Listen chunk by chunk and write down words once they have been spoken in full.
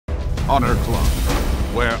Honor Club,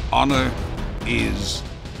 where honor is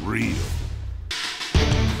real.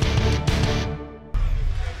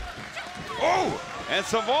 Oh, and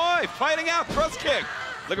Savoy fighting out, thrust kick,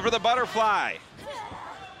 looking for the butterfly.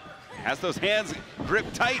 Has those hands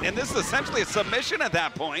gripped tight, and this is essentially a submission at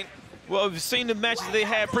that point. Well, we've seen the matches they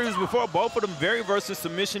had previously before. Both of them very versatile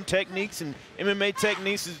submission techniques and MMA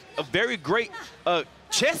techniques. Is a very great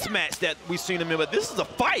chess match that we've seen them in, but this is a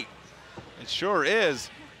fight. It sure is.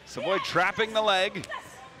 Savoy trapping the leg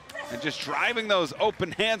and just driving those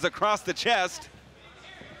open hands across the chest.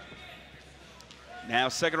 Now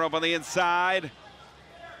second rope on the inside.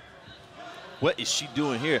 What is she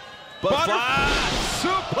doing here? Butterfly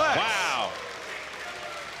suplex. Wow.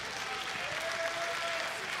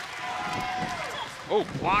 Oh,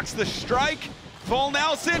 blocks the strike. Full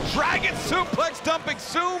Nelson, dragon suplex, dumping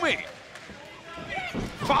Sumie.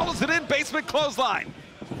 Follows it in, basement clothesline.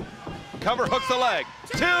 Cover hooks the leg.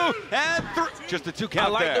 2 and 3. Just a 2 count.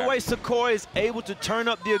 I like there. the way Sakai is able to turn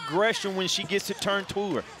up the aggression when she gets it turned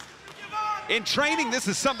to her. In training, this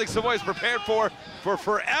is something Savoy is prepared for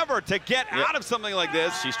forever to get out of something like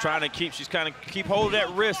this. She's trying to keep hold of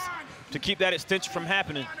that wrist to keep that extension from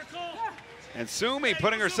happening. And Sumie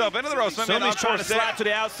putting herself into the ropes. Sumie's trying to slide to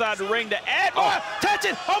the outside of the ring to add more. Oh. Touch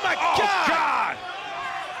it! Oh my God!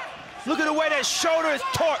 Look at the way that shoulder is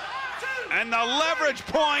torqued. And the leverage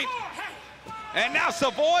point. And now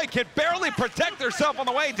Savoy can barely protect herself on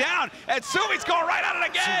the way down. And Sumie's going right at it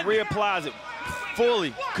again. She reapplies it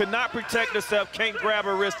fully. Could not protect herself, can't grab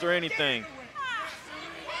her wrist or anything.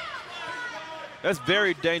 That's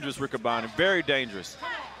very dangerous, Riccaboni, very dangerous.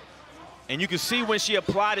 And you can see when she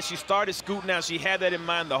applied it, she started scooting out. She had that in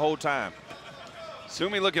mind the whole time.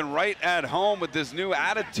 Sumie looking right at home with this new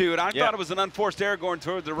attitude. I thought it was an unforced error going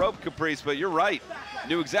towards the rope caprice, but you're right.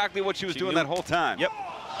 Knew exactly what she was doing that whole time. Yep.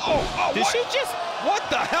 Oh, Did she just? What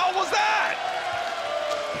the hell was that?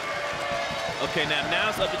 Okay, now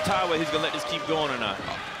it's up to Ty whether he's gonna let this keep going or not.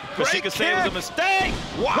 Because she could say it was a mistake.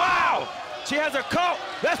 Wow. She has her caught.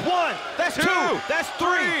 That's 1. That's 2. That's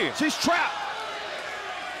 3. She's trapped.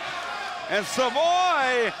 And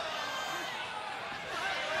Savoy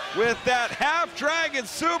with that half dragon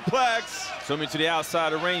suplex. Sumie to the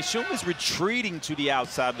outside of the ring. Sumie's retreating to the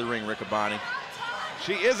outside of the ring, Riccaboni.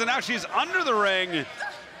 She isn't. Now she's under the ring.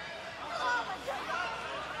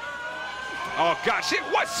 Oh, gosh.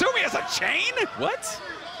 What? Sumie has a chain? What?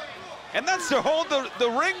 And that's to hold the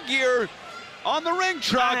ring gear on the ring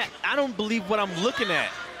truck. I don't believe what I'm looking at.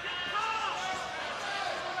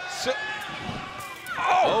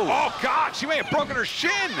 Oh, God. She may have broken her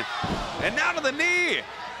shin. And now to the knee.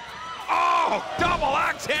 Oh, double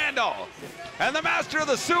axe handle. And the master of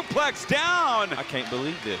the suplex down. I can't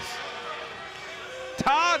believe this.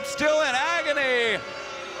 Todd still in agony.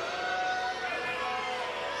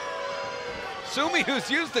 Sumie, who's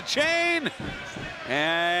used the chain.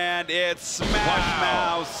 And it's Smash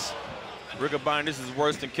Mouse. Riccaboni, this is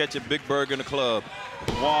worse than catching Big Burger in the club.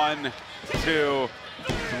 1, 2,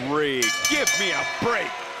 3. Give me a break.